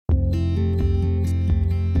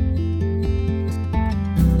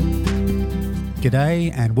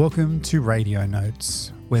G'day and welcome to Radio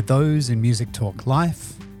Notes, where those in music talk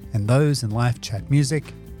life and those in life chat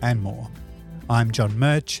music and more. I'm John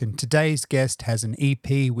Murch and today's guest has an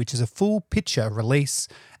EP which is a full picture release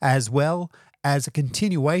as well as a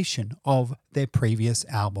continuation of their previous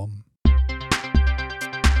album.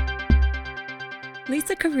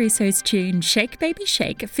 Lisa Caruso's tune Shake Baby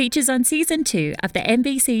Shake features on Season 2 of the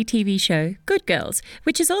NBC TV show Good Girls,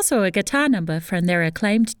 which is also a guitar number from their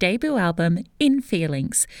acclaimed debut album In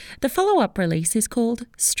Feelings. The follow-up release is called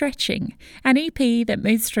Stretching, an EP that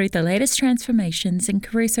moves through the latest transformations in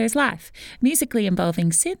Caruso's life, musically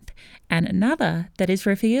involving synth, and another that is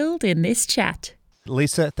revealed in this chat.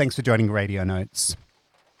 Lisa, thanks for joining Radio Notes.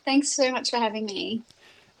 Thanks so much for having me.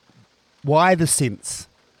 Why the synths?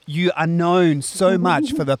 You are known so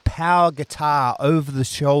much for the power guitar over the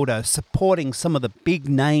shoulder, supporting some of the big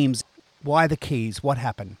names. Why the keys? What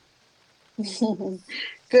happened?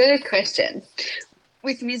 Good question.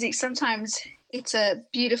 With music, sometimes it's a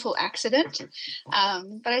beautiful accident,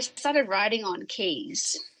 but I started writing on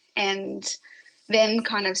keys and then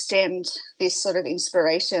kind of stemmed this sort of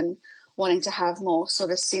inspiration, wanting to have more sort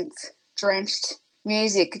of synth-drenched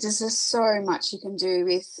music. There's just so much you can do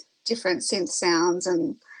with different synth sounds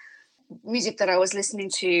and music that I was listening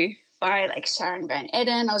to by like Sharon Van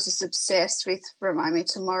Etten. I was just obsessed with Remind Me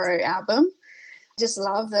Tomorrow album. Just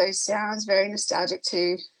love those sounds, very nostalgic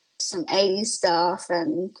to some 80s stuff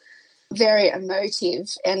and very emotive.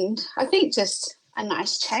 And I think just a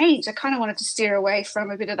nice change. I kind of wanted to steer away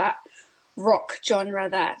from a bit of that rock genre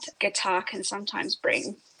that guitar can sometimes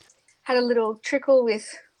bring. Had a little trickle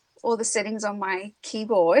with all the settings on my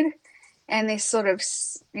keyboard and this sort of,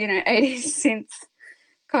 80s synth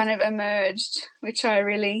kind of emerged, which I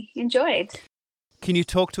really enjoyed. Can you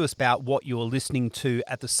talk to us about what you were listening to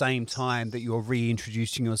at the same time that you were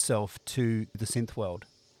reintroducing yourself to the synth world?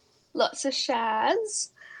 Lots of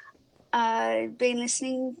Shaz. I've been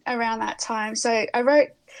listening around that time. So I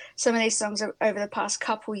wrote some of these songs over the past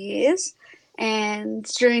couple years, and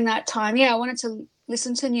during that time, I wanted to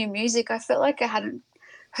listen to new music. I felt like I hadn't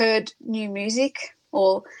heard new music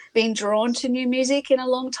or being drawn to new music in a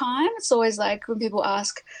long time. It's always like when people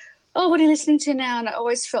ask, oh, what are you listening to now? And I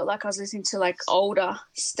always felt like I was listening to like older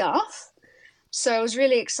stuff. So it was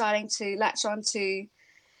really exciting to latch on to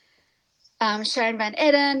Sharon Van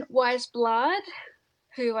Etten, Wise Blood,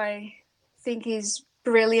 who I think is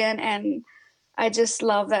brilliant. And I just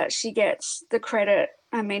love that she gets the credit.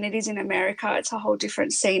 I mean, it is in America. It's a whole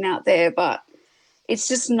different scene out there, but it's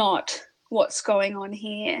just not what's going on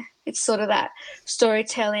here. It's sort of that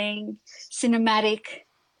storytelling, cinematic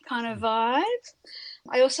kind of vibe.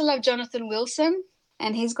 I also love Jonathan Wilson,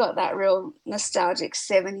 and he's got that real nostalgic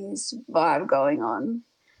 70s vibe going on.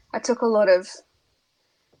 I took a lot of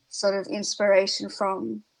sort of inspiration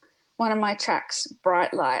from one of my tracks,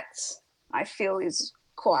 Bright Lights. I feel is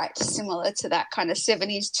quite similar to that kind of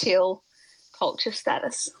 70s chill culture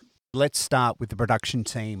status. Let's start with the production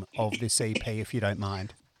team of this EP, if you don't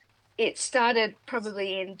mind. It started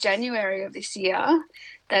probably in January of this year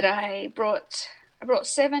that I brought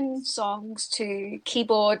 7 songs to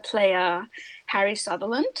keyboard player Harry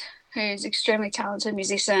Sutherland, who's an extremely talented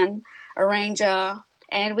musician, arranger,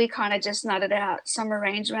 and we kind of just nutted out some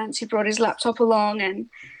arrangements. He brought his laptop along and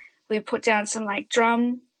we put down some like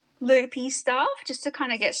drum loopy stuff just to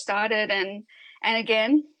kind of get started. And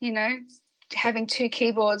again, having 2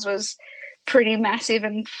 keyboards was pretty massive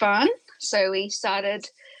and fun. So we started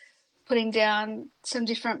putting down some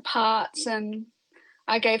different parts, and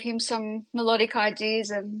I gave him some melodic ideas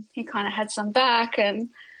and he kind of had some back. And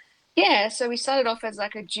so we started off as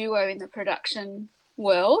like a duo in the production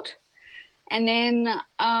world. And then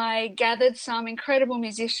I gathered some incredible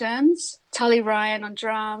musicians, Tully Ryan on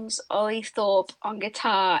drums, Ollie Thorpe on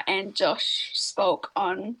guitar, and Josh Spolk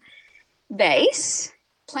on bass.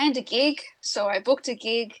 Planned a gig, so I booked a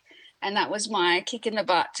gig, and that was my kick in the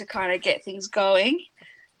butt to kind of get things going.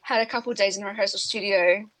 Had a couple of days in the rehearsal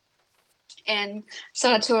studio and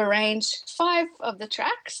started to arrange 5 of the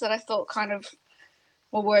tracks that I thought kind of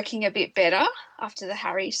were working a bit better after the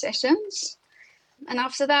Harry sessions. And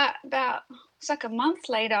after that, it's like a month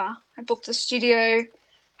later, I booked the studio,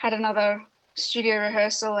 had another studio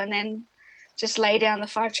rehearsal, and then just lay down the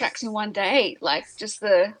 5 tracks in one day.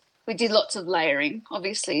 We did lots of layering,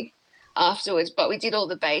 obviously, afterwards, but we did all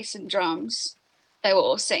the bass and drums. They were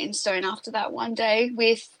all set in stone after that one day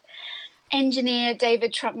with engineer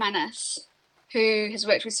David Trumpmanis, who has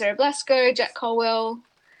worked with Sarah Blasco, Jack Colwell,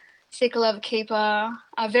 Sika Lovekeeper,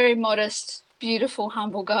 a very modest, beautiful,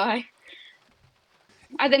 humble guy.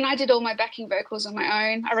 Then I did all my backing vocals on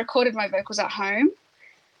my own. I recorded my vocals at home.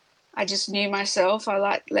 I just knew myself. I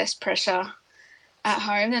like less pressure. at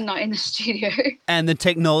home than not in the studio. And the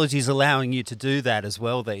technology is allowing you to do that as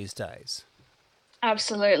well these days.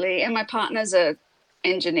 Absolutely. And my partner's a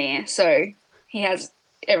engineer, so he has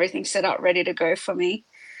everything set up ready to go for me.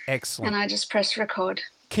 Excellent. And I just press record.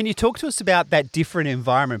 Can you talk to us about that different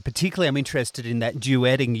environment? Particularly, I'm interested in that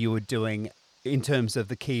duetting you were doing in terms of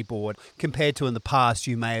the keyboard compared to in the past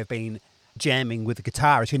you may have been jamming with the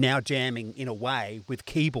guitarist. You're now jamming in a way with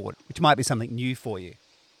keyboard, which might be something new for you.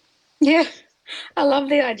 Yeah, I love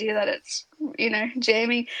the idea that it's,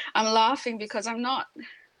 jamming. I'm laughing because I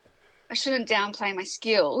shouldn't downplay my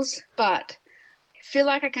skills, but I feel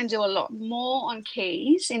like I can do a lot more on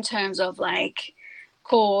keys in terms of like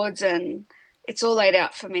chords, and it's all laid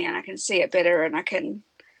out for me and I can see it better and I can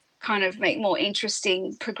kind of make more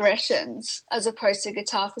interesting progressions as opposed to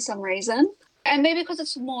guitar for some reason. And maybe because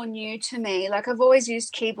it's more new to me. Like I've always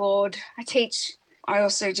used keyboard. I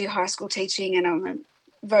also do high school teaching and I'm a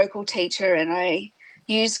vocal teacher, and I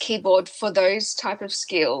use keyboard for those type of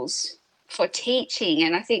skills for teaching.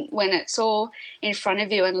 And I think when it's all in front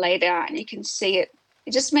of you and laid out and you can see it,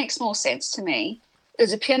 it just makes more sense to me.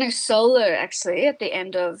 There's a piano solo actually at the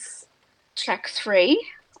end of track 3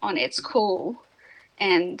 on It's Cool,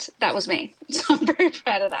 and that was me. So I'm very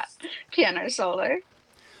proud of that piano solo.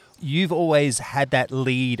 You've always had that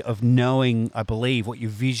lead of knowing, I believe, what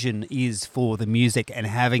your vision is for the music and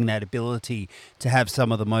having that ability to have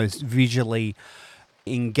some of the most visually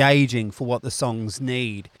engaging for what the songs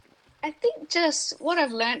need. I think just what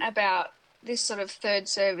I've learned about this sort of third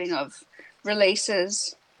serving of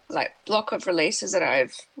releases, like block of releases that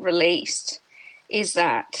I've released, is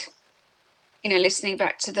that, listening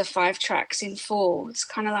back to the 5 tracks in full, it's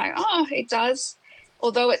kind of like, oh, it does.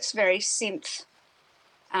 Although it's very synth,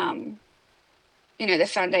 the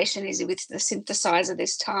foundation is with the synthesizer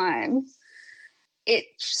this time, it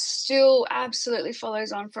still absolutely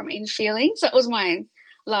follows on from In Feelings. That was my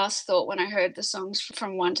last thought when I heard the songs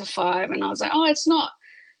from 1 to 5, and I was like, oh, it's not,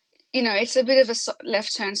 it's a bit of a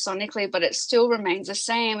left turn sonically, but it still remains the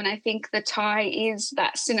same. And I think the tie is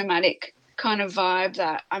that cinematic kind of vibe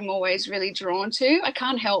that I'm always really drawn to. I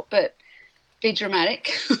can't help but be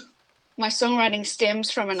dramatic. My songwriting stems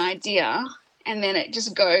from an idea and then it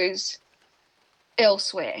just goes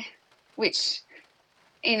elsewhere, which,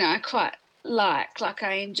 I quite like. Like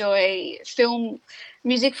I enjoy film.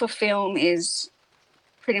 Music for film is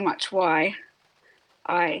pretty much why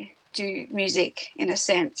I do music in a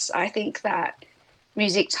sense. I think that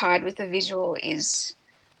music tied with the visual is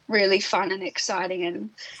really fun and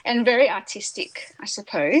exciting and very artistic, I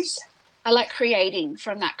suppose. I like creating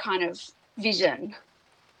from that kind of vision,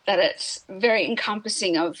 that it's very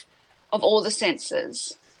encompassing of all the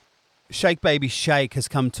senses. Shake Baby Shake has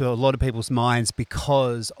come to a lot of people's minds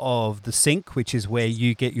because of the sync, which is where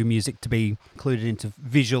you get your music to be included into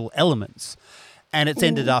visual elements. And it's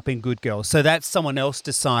ended up in Good Girls. So that's someone else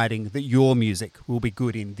deciding that your music will be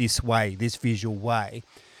good in this way, this visual way.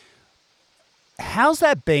 How's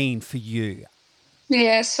that been for you?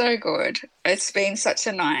 Yeah, so good. It's been it's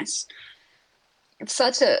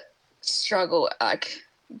such a struggle, like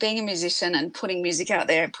being a musician and putting music out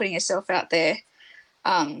there and putting yourself out there.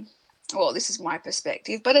 Well, this is my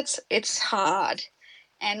perspective, but it's hard.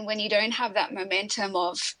 And when you don't have that momentum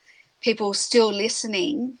of people still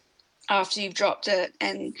listening after you've dropped it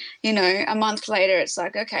and, a month later it's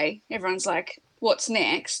like, okay, everyone's like, what's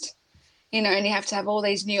next? And you have to have all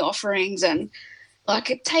these new offerings and,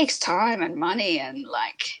 like, it takes time and money and,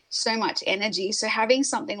 like, so much energy. So having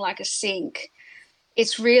something like a sync,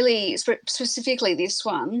 it's really, specifically this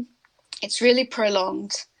one, it's really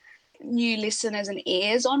prolonged new listeners and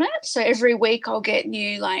ears on it. So every week I'll get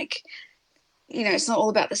new, like, it's not all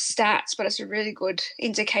about the stats, but it's a really good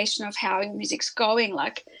indication of how music's going.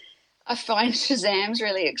 Like, I find Shazam's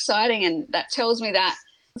really exciting, and that tells me that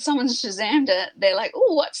someone's Shazammed it. They're like,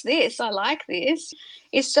 oh, what's this? I like this.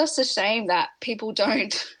 It's just a shame that people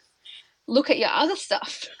don't look at your other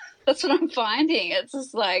stuff. That's what I'm finding. It's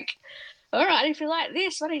just like, all right, if you like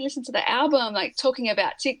this, why don't you listen to the album? Like, talking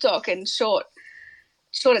about TikTok and short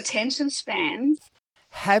attention spans.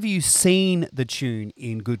 Have you seen the tune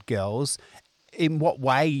in Good Girls? In what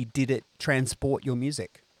way did it transport your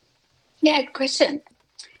music? Yeah, good question.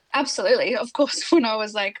 Absolutely. Of course, when I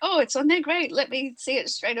was like, oh, it's on there, great, let me see it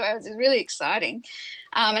straight away. It was really exciting.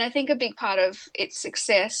 And I think a big part of its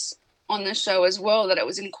success on the show as well, that it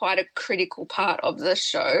was in quite a critical part of the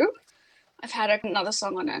show. I've had another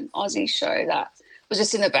song on an Aussie show that was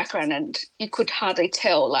just in the background and you could hardly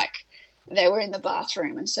tell, like, they were in the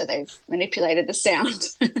bathroom and so they've manipulated the sound.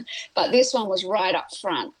 But this one was right up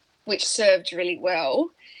front, which served really well.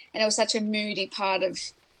 And it was such a moody part of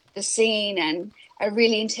the scene and a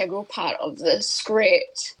really integral part of the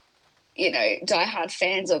script, diehard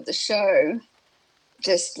fans of the show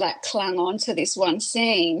just like clung on to this one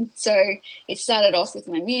scene. So it started off with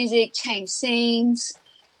my music, changed scenes,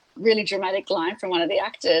 really dramatic line from one of the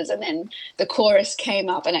actors, and then the chorus came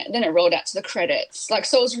up, and then it rolled out to the credits. Like,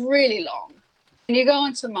 so it was really long. And you go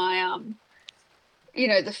onto my,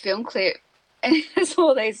 the film clip, and there's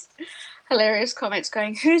all these hilarious comments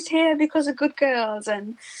going, "Who's here because of Good Girls?"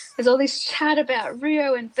 And there's all this chat about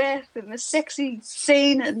Rio and Beth and the sexy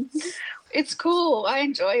scene, and it's cool. I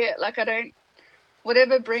enjoy it. Like,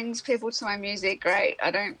 whatever brings people to my music, great.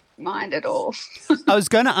 I don't mind at all. I was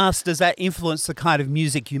going to ask, does that influence the kind of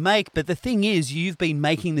music you make? But the thing is, you've been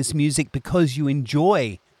making this music because you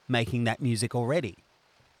enjoy making that music already.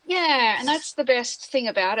 Yeah, and that's the best thing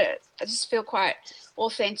about it. I just feel quite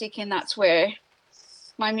authentic, and that's where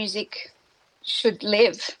my music should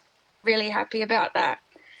live. Really happy about that,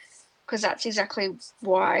 because that's exactly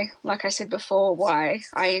why, like I said before, why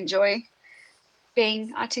I enjoy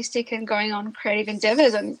being artistic and going on creative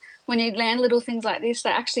endeavors. And when you land little things like this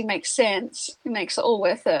that actually make sense, it makes it all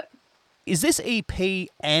worth it. Is this EP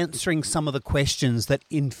answering some of the questions that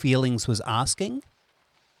In Feelings was asking?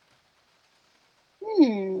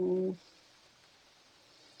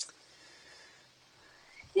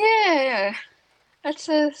 Yeah, that's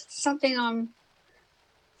something I'm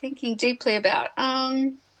thinking deeply about.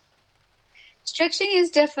 Stretching is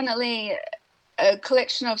definitely a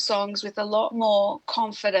collection of songs with a lot more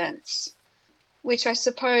confidence, which I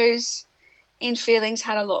suppose In Feelings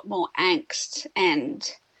had a lot more angst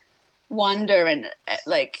and wonder, and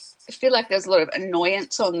like I feel like there's a lot of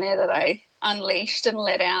annoyance on there that I unleashed and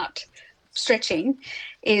let out. Stretching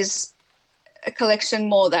is a collection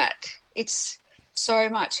more that it's so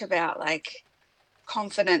much about like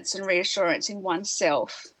confidence and reassurance in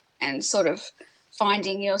oneself and sort of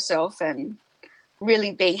finding yourself and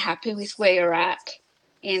really being happy with where you're at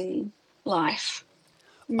in life.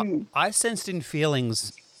 I sensed In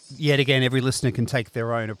Feelings, yet again, every listener can take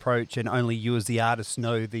their own approach and only you as the artist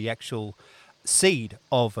know the actual seed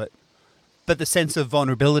of it. But the sense of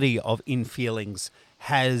vulnerability of In Feelings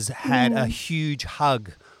has had a huge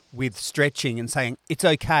hug with Stretching and saying, it's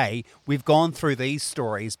okay, we've gone through these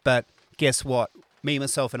stories, but guess what? Me,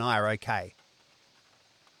 myself and I are okay.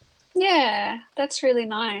 Yeah, that's really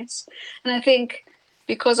nice. And I think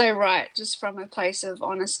because I write just from a place of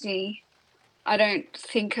honesty, I don't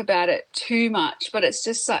think about it too much, but it's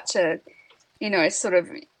just such a, it's sort of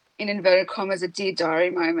in inverted commas, a Dear Diary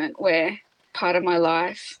moment where part of my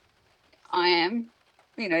life I am,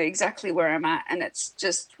 exactly where I'm at, and it's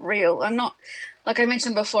just real. I'm not, like I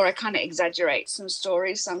mentioned before, I kind of exaggerate some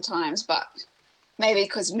stories sometimes, but maybe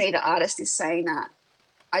because me, the artist, is saying that,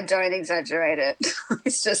 I don't exaggerate it.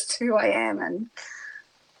 It's just who I am, and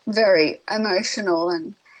very emotional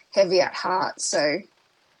and heavy at heart. So,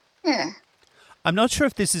 yeah. I'm not sure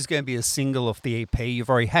if this is going to be a single off the EP. You've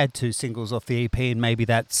already had 2 singles off the EP, and maybe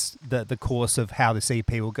that's the course of how this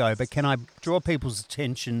EP will go. But can I draw people's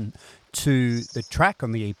attention to the track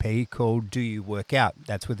on the EP called Do You Work Out?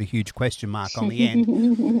 That's with a huge question mark on the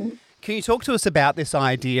end. Can you talk to us about this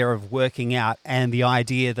idea of working out, and the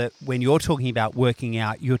idea that when you're talking about working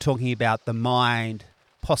out, you're talking about the mind,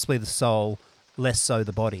 possibly the soul, less so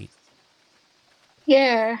the body?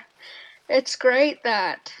 Yeah, it's great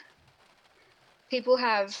that people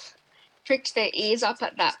have pricked their ears up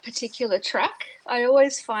at that particular track. I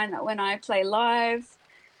always find that when I play live,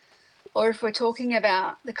 or if we're talking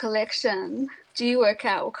about the collection, Do You Work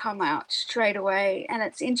Out will come out straight away. And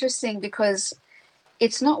it's interesting because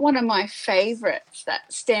it's not one of my favorites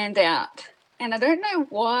that stand out. And I don't know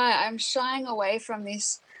why I'm shying away from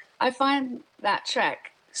this. I find that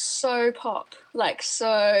track so pop, like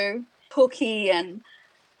so hooky, and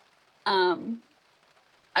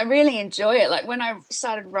I really enjoy it. Like when I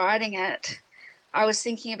started writing it, I was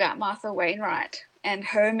thinking about Martha Wainwright and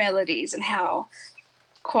her melodies and how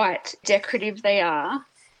quite decorative they are.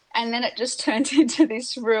 And then it just turned into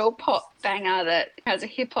this real pop banger that has a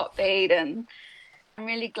hip hop beat, and I'm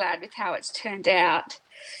really glad with how it's turned out.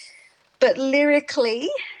 But lyrically,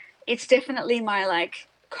 it's definitely my like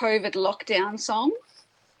COVID lockdown song.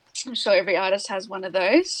 I'm sure every artist has one of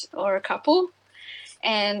those or a couple.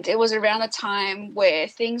 And it was around the time where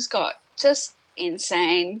things got just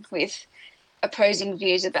insane with opposing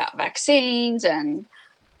views about vaccines, and,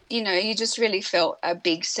 you just really felt a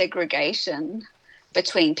big segregation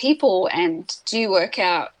between people. And do you work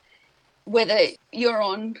out whether you're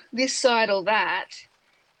on this side or that?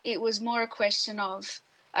 It was more a question of,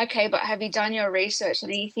 okay, but have you done your research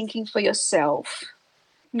and are you thinking for yourself?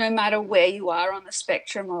 No matter where you are on the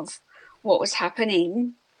spectrum of what was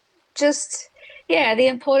happening, just, yeah, the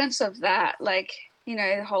importance of that, like,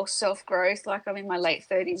 the whole self-growth. Like, I'm in my late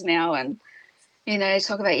 30s now, and,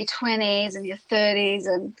 talk about your 20s and your 30s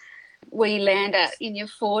and where you land at in your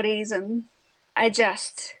 40s. And I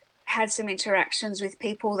just had some interactions with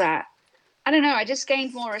people that, I don't know, I just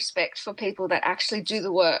gained more respect for people that actually do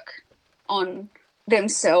the work on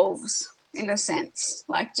themselves, in a sense.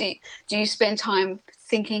 Like, do you spend time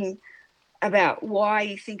thinking about why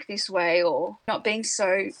you think this way, or not being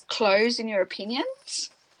so closed in your opinions?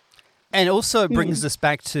 And also it brings us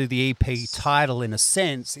back to the EP title in a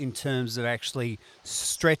sense, in terms of actually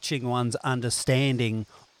stretching one's understanding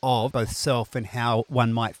of both self and how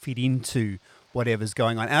one might fit into whatever's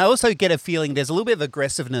going on. And I also get a feeling there's a little bit of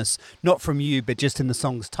aggressiveness, not from you, but just in the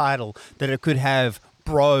song's title, that it could have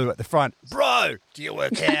bro at the front. Bro, do you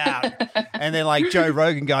work out? And then like Joe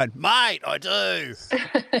Rogan going, mate, I do.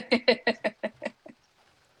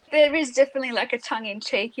 There is definitely like a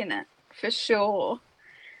tongue-in-cheek in it, for sure.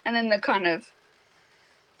 And then the kind of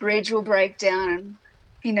bridge will break down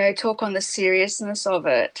and, talk on the seriousness of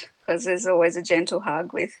it, because there's always a gentle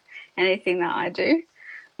hug with anything that I do,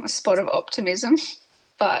 a spot of optimism,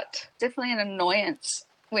 but definitely an annoyance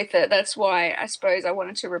with it. That's why I suppose I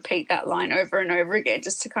wanted to repeat that line over and over again,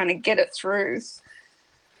 just to kind of get it through.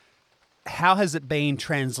 How has it been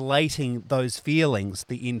translating those feelings,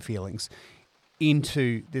 the in-feelings,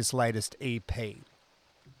 into this latest EP?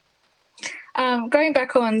 Going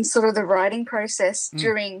back on sort of the writing process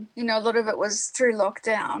during, a lot of it was through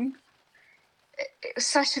lockdown. It was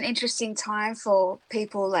such an interesting time for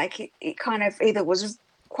people. Like it kind of either was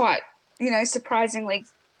quite, surprisingly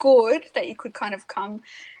good that you could kind of come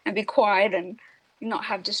and be quiet and not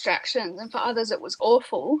have distractions. And for others, it was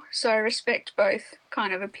awful. So I respect both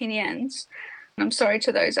kind of opinions. I'm sorry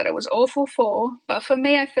to those that it was awful for. But for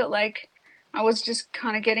me, I felt like I was just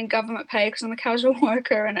kind of getting government pay because I'm a casual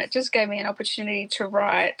worker, and it just gave me an opportunity to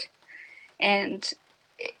write. And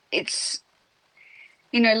it's,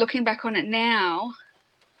 looking back on it now,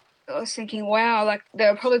 I was thinking, wow, like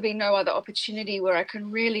there'll probably be no other opportunity where I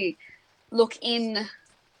can really look into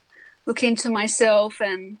myself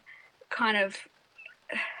and kind of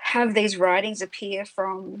have these writings appear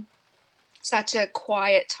from such a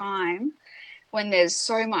quiet time when there's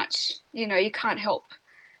so much, you can't help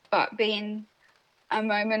but be in a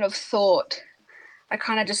moment of thought. I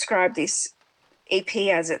kind of describe this EP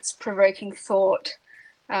as it's provoking thought,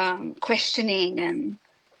 questioning and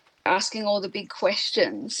asking all the big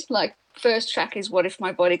questions. Like, first track is What If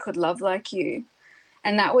My Body Could Love Like You?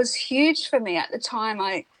 And that was huge for me at the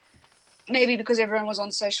time. Maybe because everyone was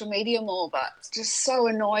on social media more, but just so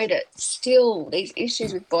annoyed at still these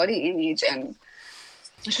issues with body image. And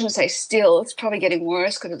I shouldn't say still, it's probably getting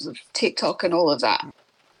worse because of TikTok and all of that.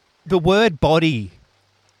 The word body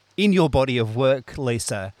in your body of work,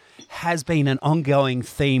 Lisa, has been an ongoing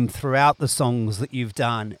theme throughout the songs that you've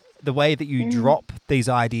done. The way that you drop these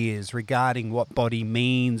ideas regarding what body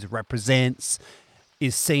means, represents,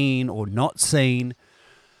 is seen or not seen.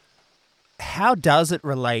 How does it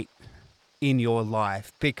relate in your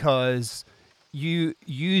life? Because you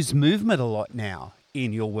use movement a lot now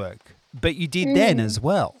in your work, but you did then as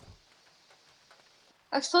well.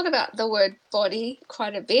 I've thought about the word body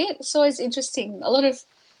quite a bit. It's always interesting. A lot of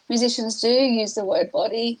musicians do use the word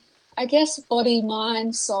body. I guess body,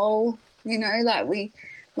 mind, soul, like we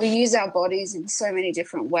use our bodies in so many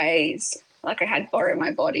different ways. Like I had Borrow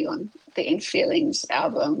My Body on the In Feelings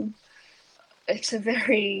album. It's a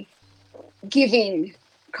very giving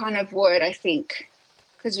kind of word, I think,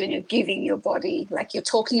 because when you're giving your body, like you're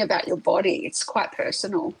talking about your body, it's quite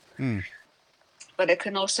personal. But it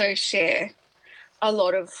can also share a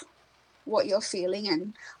lot of what you're feeling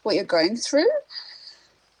and what you're going through.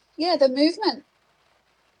 Yeah, the movement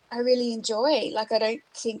I really enjoy. Like, I don't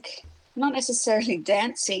think, not necessarily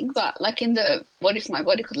dancing, but like in the What If My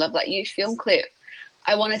Body Could Love Like You film clip,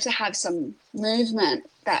 I wanted to have some movement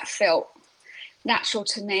that felt natural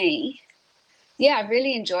to me. Yeah, I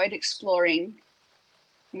really enjoyed exploring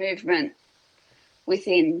movement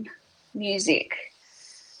within music,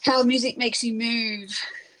 how music makes you move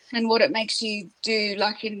and what it makes you do,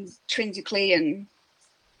 like intrinsically, and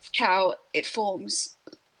how it forms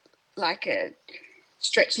like a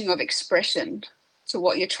stretching of expression to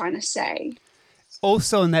what you're trying to say.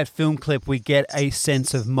 Also in that film clip, we get a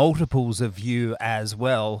sense of multiples of you as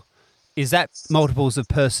well. Is that multiples of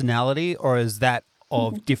personality, or is that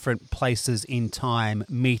of different places in time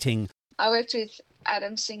meeting? I worked with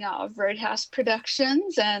Adam Singer of Roadhouse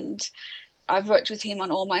Productions, and I've worked with him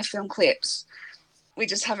on all my film clips. We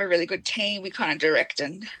just have a really good team. We kind of direct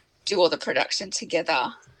and do all the production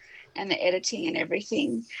together and the editing and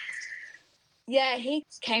everything. Yeah, he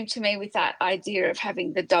came to me with that idea of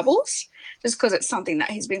having the doubles just because it's something that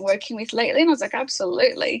he's been working with lately. And I was like,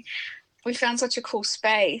 absolutely. We found such a cool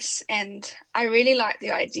space, and I really like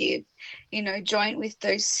the idea, joint with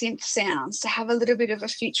those synth sounds to have a little bit of a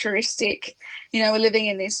futuristic, we're living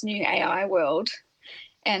in this new AI world.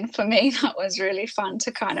 And for me, that was really fun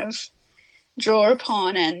to kind of draw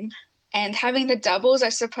upon, and having the doubles, I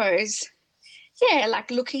suppose, yeah, like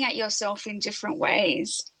looking at yourself in different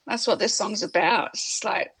ways. That's what this song's about. It's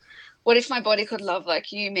like, what if my body could love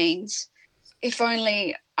like you means if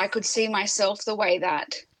only I could see myself the way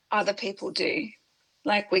that other people do.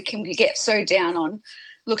 Like we get so down on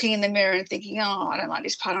looking in the mirror and thinking, oh, I don't like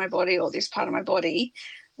this part of my body or this part of my body,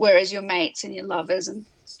 whereas your mates and your lovers and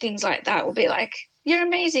things like that will be like, you're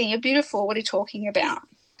amazing, you're beautiful, what are you talking about?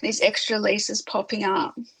 These extra Lisas popping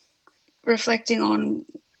up, reflecting on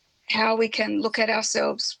how we can look at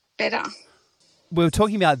ourselves better. We were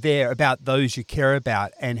talking about those you care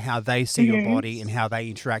about and how they see your body and how they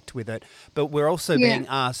interact with it. But we're also being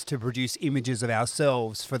asked to produce images of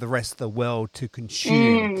ourselves for the rest of the world to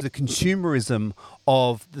consume. The consumerism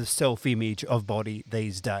of the self-image of body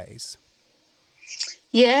these days.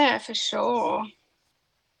 Yeah, for sure.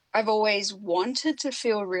 I've always wanted to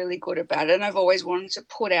feel really good about it, and I've always wanted to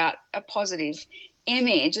put out a positive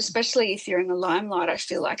image, especially if you're in the limelight. I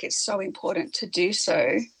feel like it's so important to do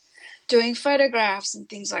so. Doing photographs and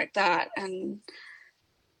things like that. And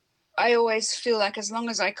I always feel like as long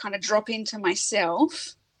as I kind of drop into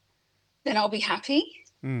myself, then I'll be happy.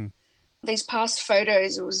 These past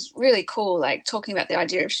photos, it was really cool, like talking about the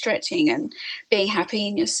idea of stretching and being happy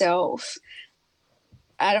in yourself.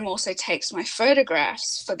 Adam also takes my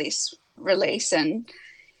photographs for this release, and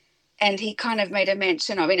he kind of made a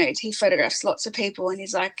mention of, he photographs lots of people, and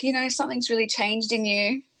he's like, something's really changed in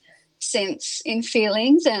you since in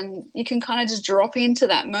feelings, and you can kind of just drop into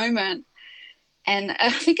that moment. And I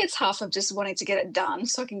think it's half of just wanting to get it done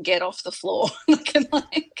so I can get off the floor and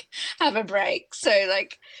have a break. So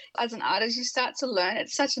as an artist, you start to learn.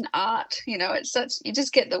 It's such an art, it's such, you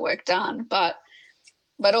just get the work done. But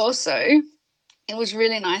also it was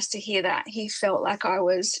really nice to hear that he felt like I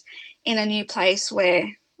was in a new place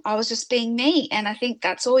where I was just being me. And I think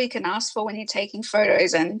that's all you can ask for when you're taking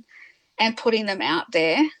photos and putting them out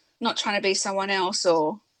there. Not trying to be someone else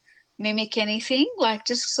or mimic anything,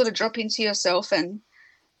 just sort of drop into yourself and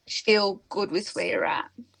feel good with where you're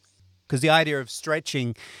at. Because the idea of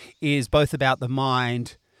stretching is both about the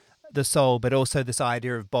mind, the soul, but also this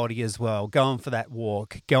idea of body as well. Going for that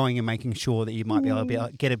walk, going and making sure that you might be able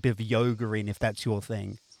to get a bit of yoga in if that's your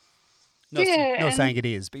thing. Not saying it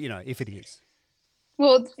is, but if it is.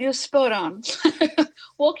 Well, you're spot on.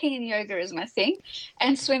 Walking and yoga is my thing,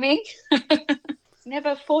 and swimming.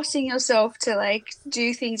 Never forcing yourself to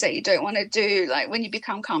do things that you don't want to do. When you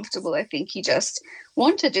become comfortable, I think you just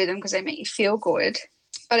want to do them because they make you feel good.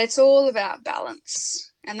 But it's all about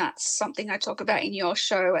balance. And that's something I talk about in your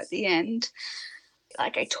show at the end.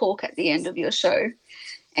 I talk at the end of your show,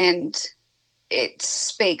 and it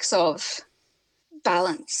speaks of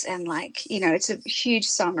balance and it's a huge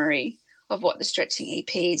summary of what the Stretching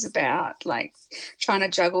EP is about, trying to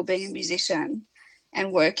juggle being a musician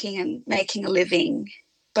and working and making a living,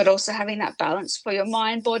 but also having that balance for your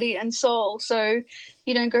mind, body and soul so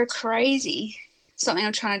you don't go crazy. Something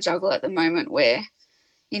I'm trying to juggle at the moment where,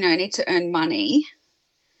 I need to earn money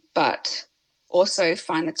but also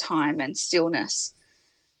find the time and stillness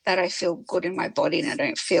that I feel good in my body and I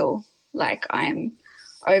don't feel like I'm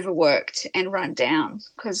overworked and run down,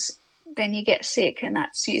 because then you get sick and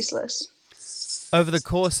that's useless. Over the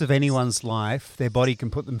course of anyone's life, their body can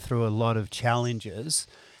put them through a lot of challenges.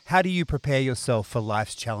 How do you prepare yourself for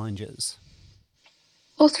life's challenges?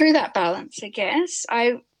 Well, through that balance, I guess.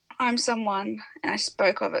 I'm someone, and I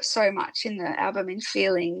spoke of it so much in the album In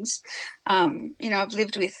Feelings, I've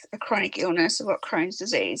lived with a chronic illness. I've got Crohn's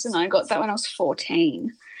disease, and I got that when I was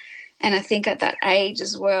 14. And I think at that age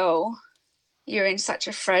as well, you're in such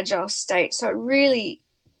a fragile state. So really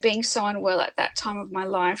being so unwell at that time of my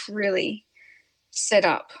life really set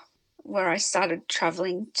up where I started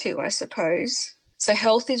traveling to, I suppose. So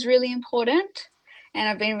health is really important, and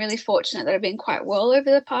I've been really fortunate that I've been quite well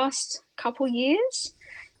over the past couple years.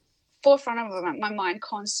 Forefront of my mind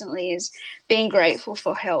constantly is being grateful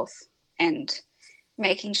for health and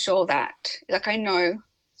making sure that, I know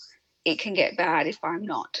it can get bad if I'm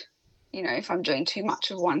not, if I'm doing too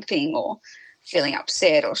much of one thing or feeling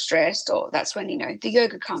upset or stressed, or that's when, the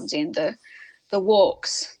yoga comes in, the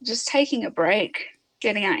walks, just taking a break,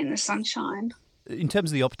 getting out in the sunshine. In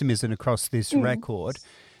terms of the optimism across this record,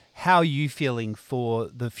 how are you feeling for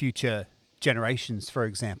the future generations, for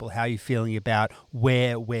example? How are you feeling about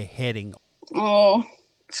where we're heading? Oh,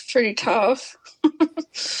 it's pretty tough.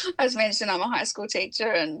 As mentioned, I'm a high school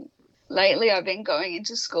teacher, and lately I've been going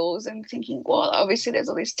into schools and thinking, well, obviously there's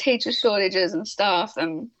all these teacher shortages and stuff,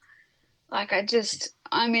 and like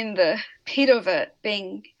I'm in the pit of it,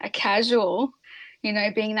 being a casual,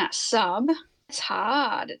 being that sub. It's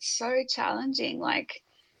hard. It's so challenging. Like,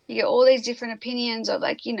 you get all these different opinions of,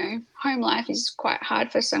 like, home life is quite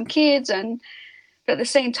hard for some kids, but at the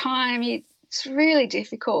same time, it's really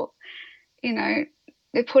difficult. They're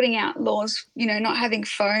putting out laws, not having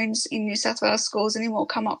phones in New South Wales schools anymore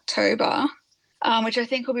come October, which I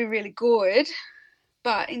think will be really good.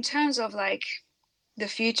 But in terms of, like, the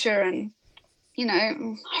future and,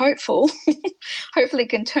 hopefully it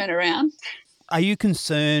can turn around. Are you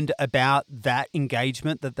concerned about that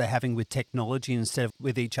engagement that they're having with technology instead of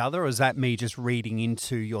with each other, or is that me just reading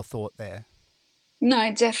into your thought there?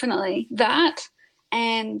 No, definitely. That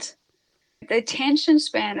and the attention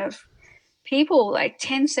span of people, like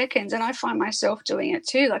 10 seconds, and I find myself doing it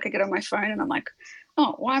too. Like, I get on my phone and I'm like,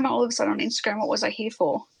 oh, why am I all of a sudden on Instagram? What was I here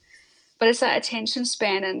for? But it's that attention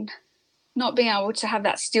span and not being able to have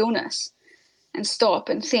that stillness and stop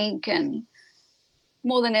and think. And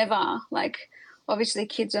more than ever, like, obviously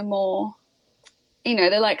kids are more,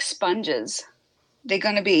 they're like sponges. They're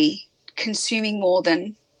going to be consuming more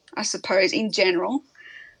than, I suppose, in general,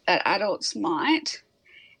 that adults might.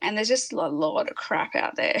 And there's just a lot of crap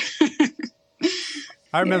out there.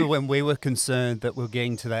 I remember when we were concerned that we were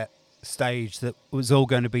getting to that stage that it was all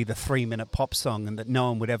going to be the 3-minute pop song and that no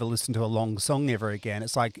one would ever listen to a long song ever again.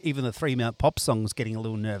 It's like even the 3-minute pop song is getting a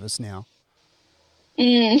little nervous now.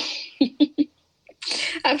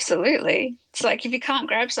 Absolutely. It's like, if you can't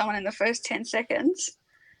grab someone in the first 10 seconds,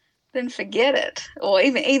 then forget it. Or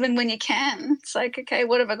even when you can, it's like, okay,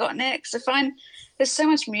 what have I got next? There's so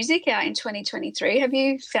much music out in 2023. Have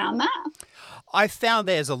you found that? I found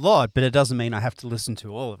there's a lot, but it doesn't mean I have to listen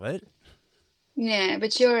to all of it. Yeah,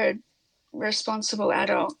 but you're a responsible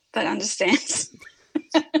adult that understands.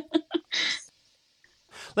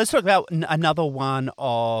 Let's talk about another one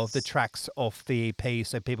of the tracks off the EP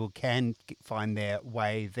so people can find their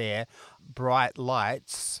way there. Bright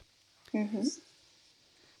Lights. Mm-hmm.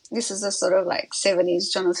 This is a sort of like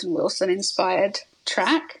 70s Jonathan Wilson inspired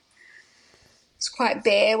track. It's quite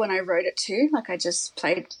bare when I wrote it too. Like, I just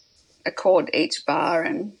played a chord each bar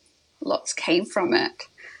and lots came from it.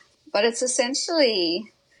 But it's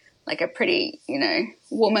essentially like a pretty,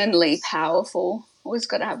 womanly, powerful, always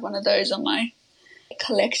got to have one of those on my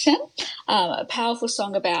collection, a powerful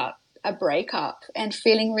song about a breakup and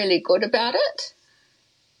feeling really good about it.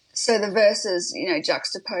 So the verses,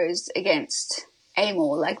 juxtaposed against a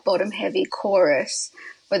more like bottom heavy chorus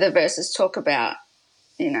where the verses talk about,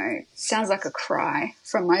 sounds like a cry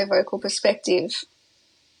from my vocal perspective.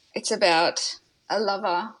 It's about a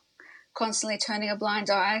lover constantly turning a blind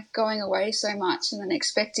eye, going away so much and then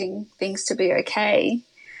expecting things to be okay.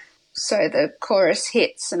 So the chorus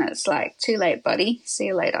hits and it's like, too late, buddy, see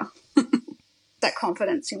you later. That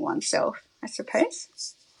confidence in oneself, I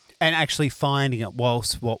suppose. And actually finding it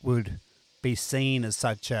whilst what would be seen as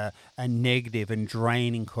such a negative and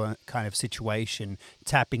draining kind of situation,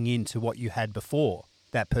 tapping into what you had before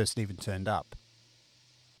that person even turned up.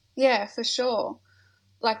 Yeah, for sure.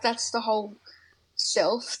 Like, that's the whole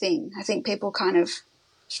self thing I think people kind of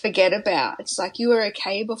forget about. It's like, you were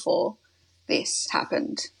okay before this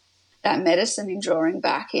happened. That medicine in drawing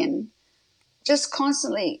back in, just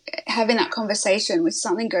constantly having that conversation when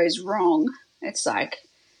something goes wrong. It's like,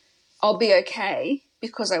 I'll be okay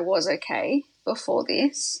because I was okay before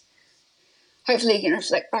this. Hopefully you can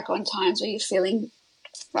reflect back on times where you're feeling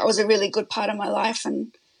that was a really good part of my life,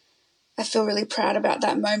 and I feel really proud about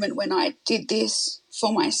that moment when I did this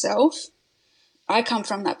for myself. I come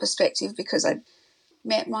from that perspective because I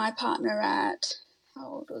met my partner at, how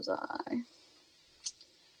old was I?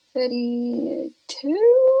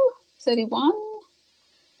 32, 31,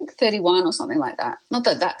 31 or something like that. Not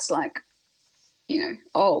that that's like,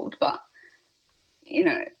 old, but,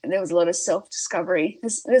 there was a lot of self-discovery.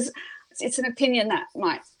 It's an opinion that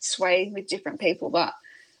might sway with different people, but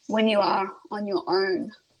when you are on your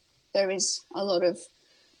own, there is a lot of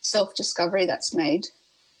self-discovery that's made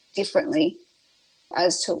differently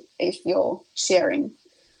as to if you're sharing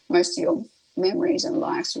most of your memories and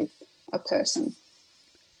lives with a person.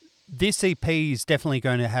 This EP is definitely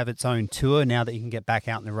going to have its own tour now that you can get back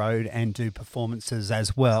out on the road and do performances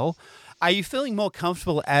as well. Are you feeling more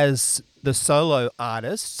comfortable as the solo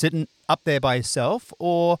artist sitting up there by yourself,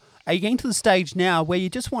 or are you getting to the stage now where you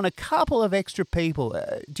just want a couple of extra people?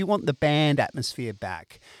 Do you want the band atmosphere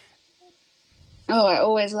back? Oh, I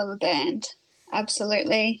always love a band.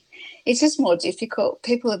 absolutely. It's just more difficult.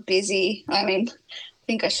 People are busy. I mean, I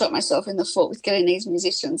think I shot myself in the foot with getting these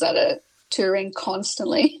musicians that are touring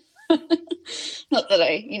constantly. Not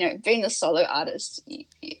that being a solo artist,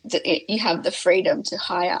 you have the freedom to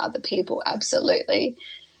hire other people, absolutely.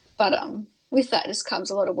 But with that just comes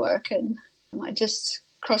a lot of work, and I just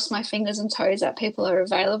cross my fingers and toes that people are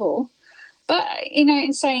available. But,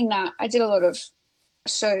 in saying that, I did a lot of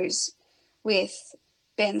shows with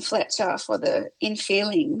Ben Fletcher for the In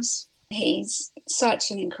Feelings. He's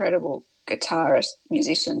such an incredible guitarist,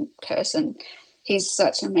 musician, person. He's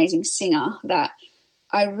such an amazing singer that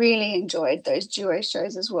I really enjoyed those duo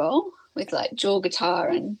shows as well, with like dual guitar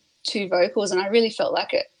and two vocals, and I really felt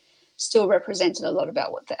like it still represented a lot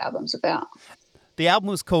about what the album's about. The album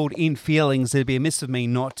was called In Feelings. It'd be amiss of me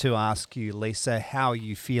not to ask you, Lisa, how are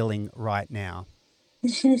you feeling right now?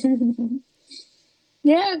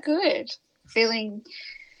 Yeah, good. Feeling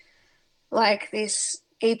like this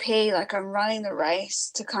EP, like I'm running the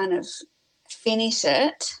race to kind of finish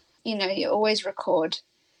it. You always record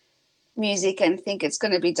music and think it's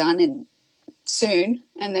going to be done in soon,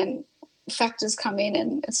 and then factors come in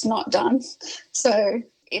and it's not done. So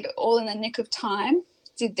it all in the nick of time.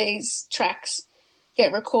 Did these tracks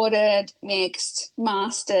get recorded, mixed,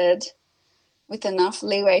 mastered with enough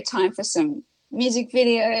leeway time for some music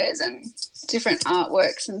videos and different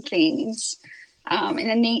artworks and things in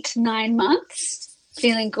a neat 9 months.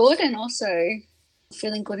 Feeling good, and also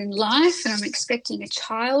feeling good in life, and I'm expecting a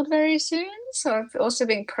child very soon. So I've also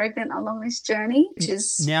been pregnant along this journey, which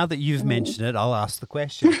is... Now that you've mentioned it, I'll ask the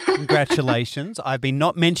question. Congratulations. I've been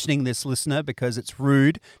not mentioning this, listener, because it's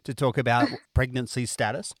rude to talk about pregnancy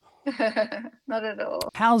status. Not at all.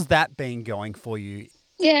 How's that been going for you?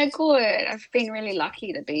 Yeah, good. I've been really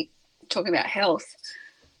lucky to be talking about health.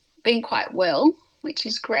 Been quite well, which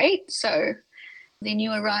is great. So the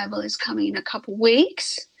new arrival is coming in a couple of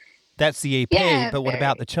weeks. That's the EP, yeah, but what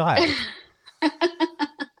about the child?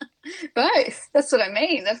 Both. That's what I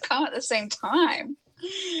mean. They've come at the same time.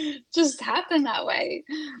 Just happened that way.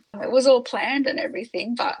 It was all planned and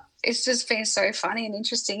everything, but it's just been so funny and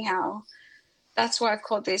interesting how that's why I've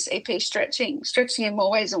called this EP Stretching in more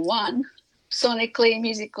ways than one. Sonically,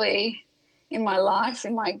 musically, in my life,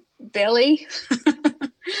 in my belly.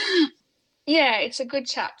 Yeah, it's a good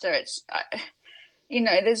chapter. It's...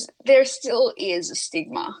 there still is a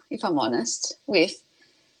stigma, if I'm honest, with,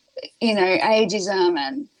 ageism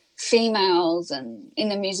and females and in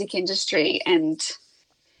the music industry, and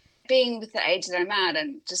being with the age that I'm at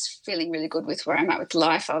and just feeling really good with where I'm at with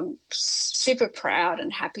life. I'm super proud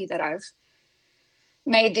and happy that I've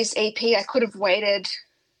made this EP. I could have waited.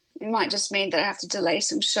 It might just mean that I have to delay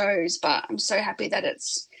some shows, but I'm so happy that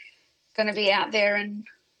it's going to be out there and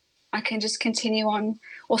I can just continue on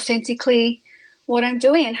authentically what I'm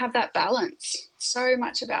doing and have that balance. So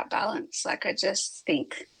much about balance. Like, I just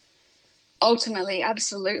think ultimately,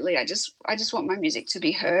 absolutely, I just want my music to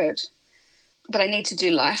be heard, but I need to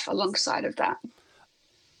do life alongside of that.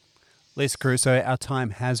 Lisa Caruso, our time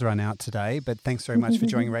has run out today, but thanks very much for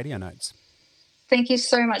joining Radio Notes. Thank you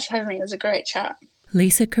so much for having me. It was a great chat.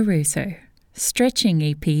 Lisa Caruso, Stretching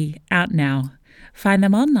EP out now. Find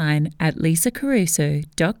them online at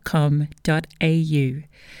lisacaruso.com.au.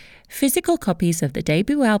 Physical copies of the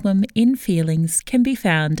debut album In Feelings can be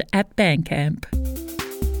found at Bandcamp.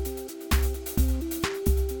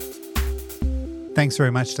 Thanks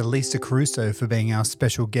very much to Lisa Caruso for being our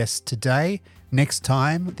special guest today. Next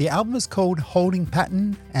time, the album is called Holding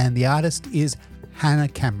Pattern and the artist is Hannah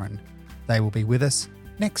Cameron. They will be with us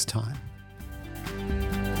next time.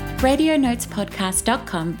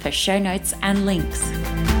 RadioNotesPodcast.com for show notes and links.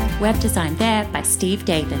 Web design there by Steve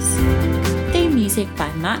Davis. Theme music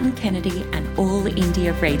by Martin Kennedy and All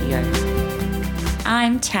India Radio.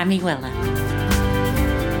 I'm Tammy Weller.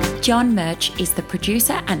 John Murch is the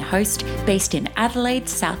producer and host based in Adelaide,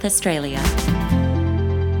 South Australia.